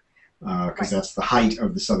January, because that's the height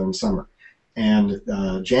of the southern summer. And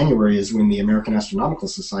January is when the American Astronomical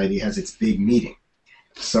Society has its big meeting.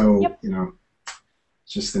 So, you know,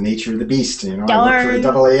 it's just the nature of the beast. You know, I work for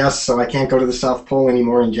the AAS, so I can't go to the South Pole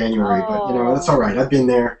anymore in January. But, you know, that's all right. I've been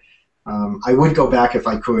there. I would go back if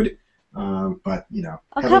I could. But, you know,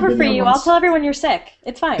 I'll cover for you. I'll tell everyone you're sick.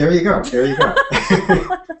 It's fine. There you go. There you go.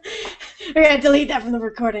 We're gonna delete that from the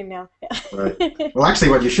recording now. Right. Well, actually,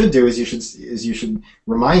 what you should do is you should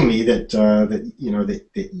remind me that you know that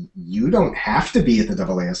you don't have to be at the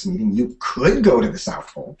AAS meeting. You could go to the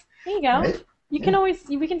South Pole. There you go. Right? You can always,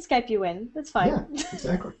 we can Skype you in. That's fine. Yeah,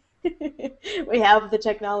 exactly. We have the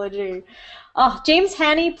technology. James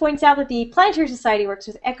Haney points out that the Planetary Society works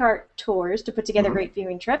with Eckhart Tours to put together great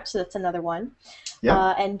viewing trips, so that's another one.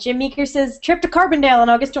 Yeah. And Jim Meeker says, trip to Carbondale in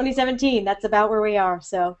August 2017. That's about where we are,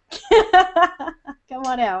 so come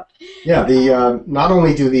on out. Yeah, not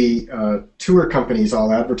only do the tour companies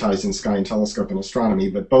all advertise in Sky and Telescope and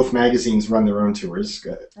Astronomy, but both magazines run their own tours.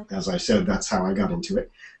 As I said, that's how I got into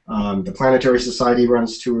it. The Planetary Society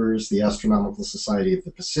runs tours. The Astronomical Society of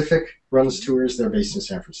the Pacific runs tours. They're based in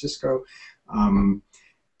San Francisco.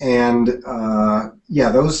 Yeah,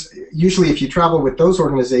 those usually, if you travel with those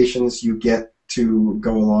organizations, you get to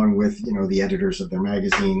go along with, you know, the editors of their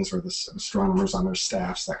magazines or the astronomers on their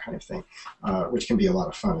staffs, that kind of thing, which can be a lot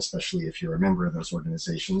of fun, especially if you're a member of those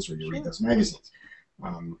organizations or you read those magazines.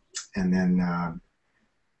 And then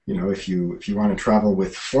you know, if you want to travel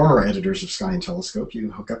with former editors of Sky and Telescope,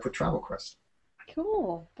 you hook up with TravelQuest.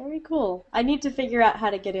 Cool, very cool. I need to figure out how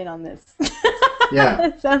to get in on this. Yeah,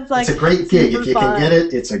 it sounds like it's a great gig. If you can get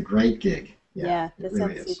it, it's a great gig. Yeah, that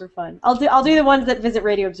really sounds super fun. I'll do the ones that visit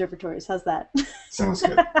radio observatories. How's that? Sounds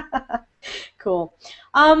good. Cool.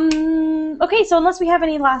 Okay, so unless we have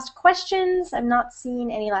any last questions, I'm not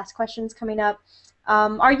seeing any last questions coming up.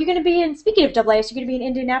 Are you going to be in, speaking of AAS, you're going to be in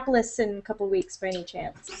Indianapolis in a couple of weeks by any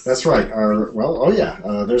chance? That's right.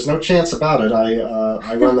 There's no chance about it.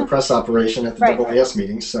 I run the press operation at the Right. AAS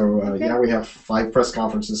meeting, so Okay. yeah, we have 5 press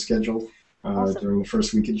conferences scheduled Awesome. during the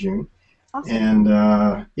first week of June. Awesome. And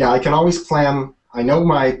yeah, I can always plan. I know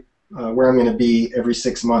my where I'm going to be every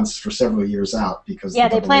 6 months for several years out, because Yeah,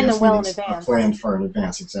 the they plan them AAS well in meetings are advance. planned far in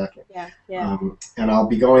advance, exactly. Yeah. And I'll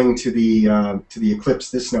be going to the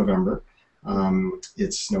eclipse this November.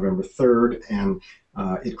 It's November 3rd, and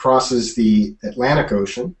it crosses the Atlantic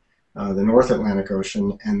Ocean, the North Atlantic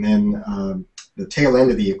Ocean, and then the tail end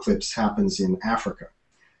of the eclipse happens in Africa.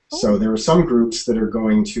 So there are some groups that are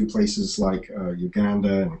going to places like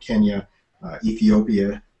Uganda and Kenya,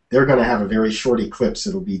 Ethiopia. They're going to have a very short eclipse.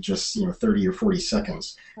 It'll be just 30 or 40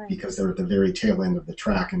 seconds, Right. because they're at the very tail end of the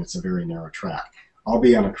track, and it's a very narrow track. I'll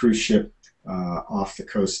be on a cruise ship off the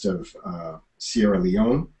coast of Sierra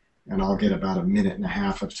Leone, and I'll get about 1.5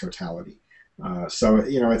 minutes of totality. So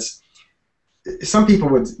it's, some people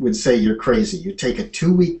would say you're crazy. You take a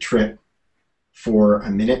 2-week trip for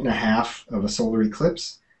 1.5 minutes of a solar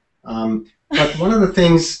eclipse. But one of the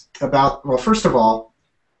things about, well, first of all,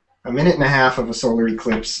 1.5 minutes of a solar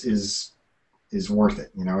eclipse is worth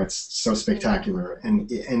it. It's so spectacular, and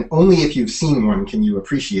only if you've seen one can you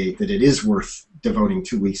appreciate that it is worth devoting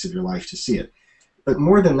 2 weeks of your life to see it. But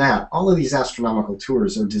more than that, all of these astronomical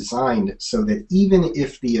tours are designed so that even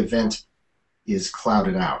if the event is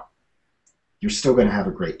clouded out, you're still going to have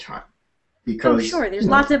a great time. Because, sure, there's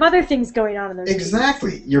lots of other things going on in those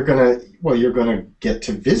Exactly. You're gonna get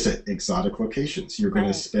to visit exotic locations. You're going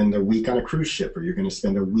to spend a week on a cruise ship, or you're going to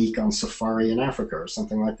spend a week on safari in Africa, or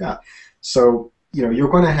something like that. So you're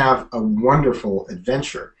going to have a wonderful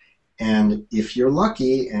adventure. And if you're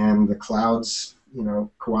lucky and the clouds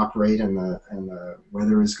cooperate and the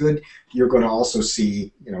weather is good, you're going to also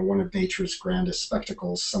see one of nature's grandest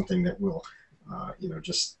spectacles, something that will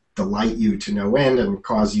just delight you to no end and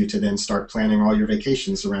cause you to then start planning all your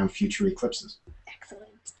vacations around future eclipses.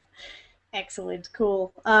 Excellent.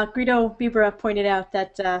 Cool. Guido Bibra pointed out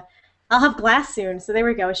that I'll have glass soon, so there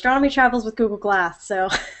we go. Astronomy travels with Google Glass, so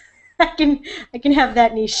I can have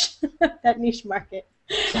that niche that niche market.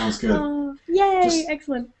 Sounds good. Yay!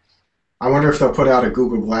 Excellent. I wonder if they'll put out a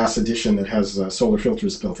Google Glass edition that has solar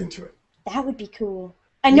filters built into it. That would be cool.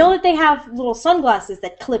 I know that they have little sunglasses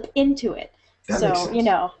that clip into it. That so, makes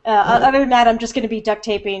sense. Other than that, I'm just going to be duct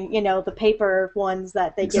taping, the paper ones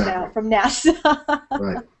that they give out from NASA.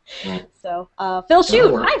 Right. So, Phil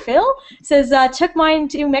Shute, hi Phil, says, took mine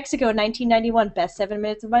to Mexico in 1991, best 7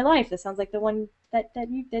 minutes of my life. That sounds like the one that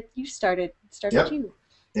you started you.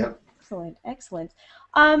 Yep. Excellent.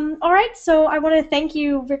 All right, so I want to thank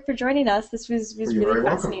you, Rick, for joining us. This was really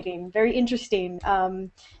fascinating, very interesting.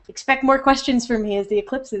 Expect more questions from me as the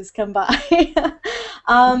eclipses come by.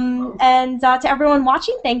 And to everyone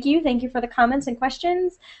watching, thank you. Thank you for the comments and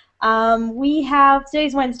questions.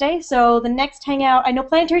 Today's Wednesday, so the next hangout, I know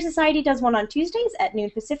Planetary Society does one on Tuesdays at noon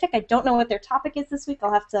Pacific. I don't know what their topic is this week.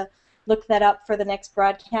 I'll have to look that up for the next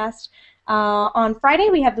broadcast. On Friday,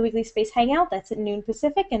 we have the weekly space hangout. That's at noon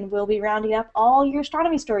Pacific, and we'll be rounding up all your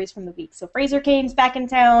astronomy stories from the week. So Fraser Kane's back in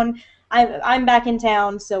town. I'm back in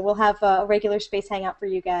town, so we'll have a regular space hangout for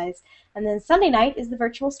you guys. And then Sunday night is the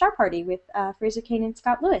virtual star party with Fraser Kane and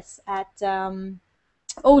Scott Lewis at some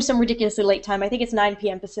ridiculously late time. I think it's 9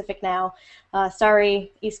 p.m. Pacific now.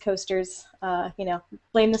 Sorry, East Coasters.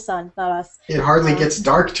 Blame the sun, not us. It hardly gets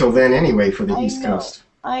dark till then anyway for the East Coast.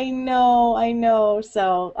 I know.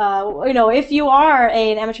 So, if you are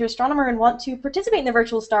an amateur astronomer and want to participate in the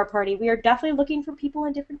virtual star party, we are definitely looking for people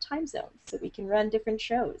in different time zones so we can run different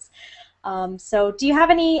shows. So do you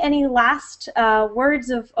have any last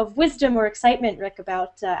words of wisdom or excitement, Rick,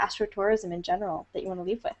 about AstroTourism in general that you want to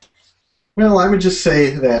leave with? Well, I would just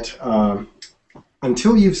say that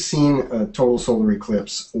until you've seen a total solar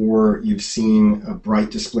eclipse or you've seen a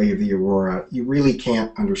bright display of the aurora, you really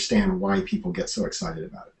can't understand why people get so excited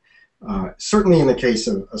about it. Certainly in the case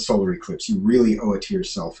of a solar eclipse, you really owe it to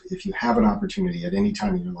yourself, if you have an opportunity at any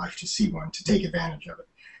time in your life to see one, to take advantage of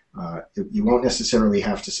it. You won't necessarily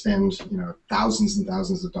have to spend thousands and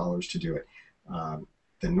thousands of dollars to do it.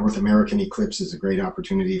 The North American eclipse is a great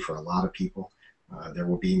opportunity for a lot of people. There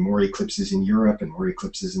will be more eclipses in Europe and more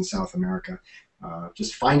eclipses in South America.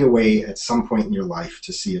 Just find a way at some point in your life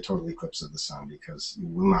to see a total eclipse of the sun, because you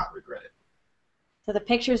will not regret it. So the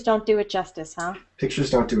pictures don't do it justice, huh? Pictures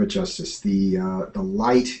don't do it justice. The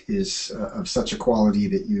light is of such a quality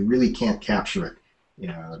that you really can't capture it.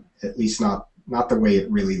 At least not the way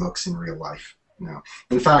it really looks in real life. No.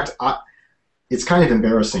 In fact, it's kind of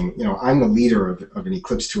embarrassing. I'm the leader of an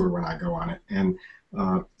eclipse tour when I go on it, and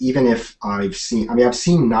even if I've seen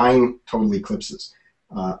 9 total eclipses.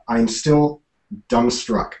 I'm still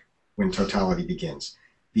dumbstruck when totality begins,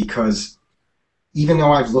 because even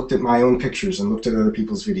though I've looked at my own pictures and looked at other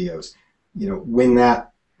people's videos, when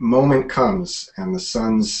that moment comes and the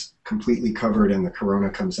sun's completely covered and the corona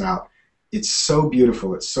comes out, it's so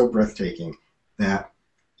beautiful, it's so breathtaking that,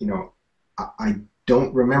 I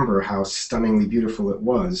don't remember how stunningly beautiful it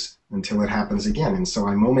was until it happens again. And so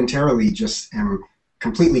I momentarily just am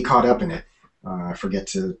completely caught up in it. I forget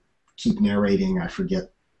to keep narrating. I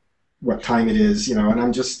forget what time it is, and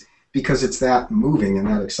I'm just, because it's that moving and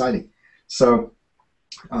that exciting. So,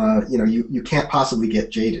 you can't possibly get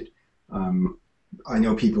jaded. I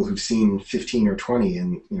know people who've seen 15 or 20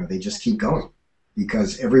 and, they just keep going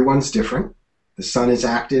because everyone's different. The sun is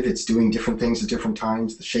active. It's doing different things at different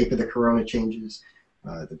times. The shape of the corona changes.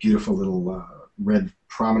 The beautiful little red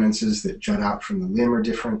prominences that jut out from the limb are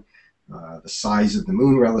different. The size of the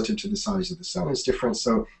moon relative to the size of the sun is different.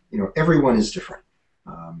 So, everyone is different.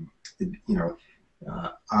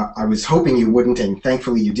 I was hoping you wouldn't, and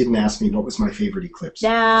thankfully you didn't ask me what was my favorite eclipse.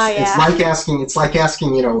 Yeah. It's like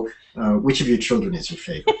asking, which of your children is your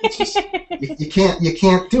favorite. It's just you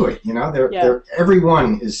can't do it.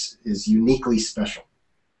 Everyone is uniquely special.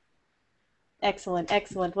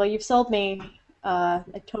 Excellent. Well, you've sold me. I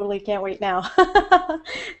totally can't wait now.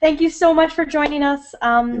 Thank you so much for joining us.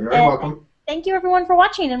 You're very welcome. Thank you everyone for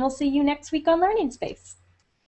watching, and we'll see you next week on Learning Space.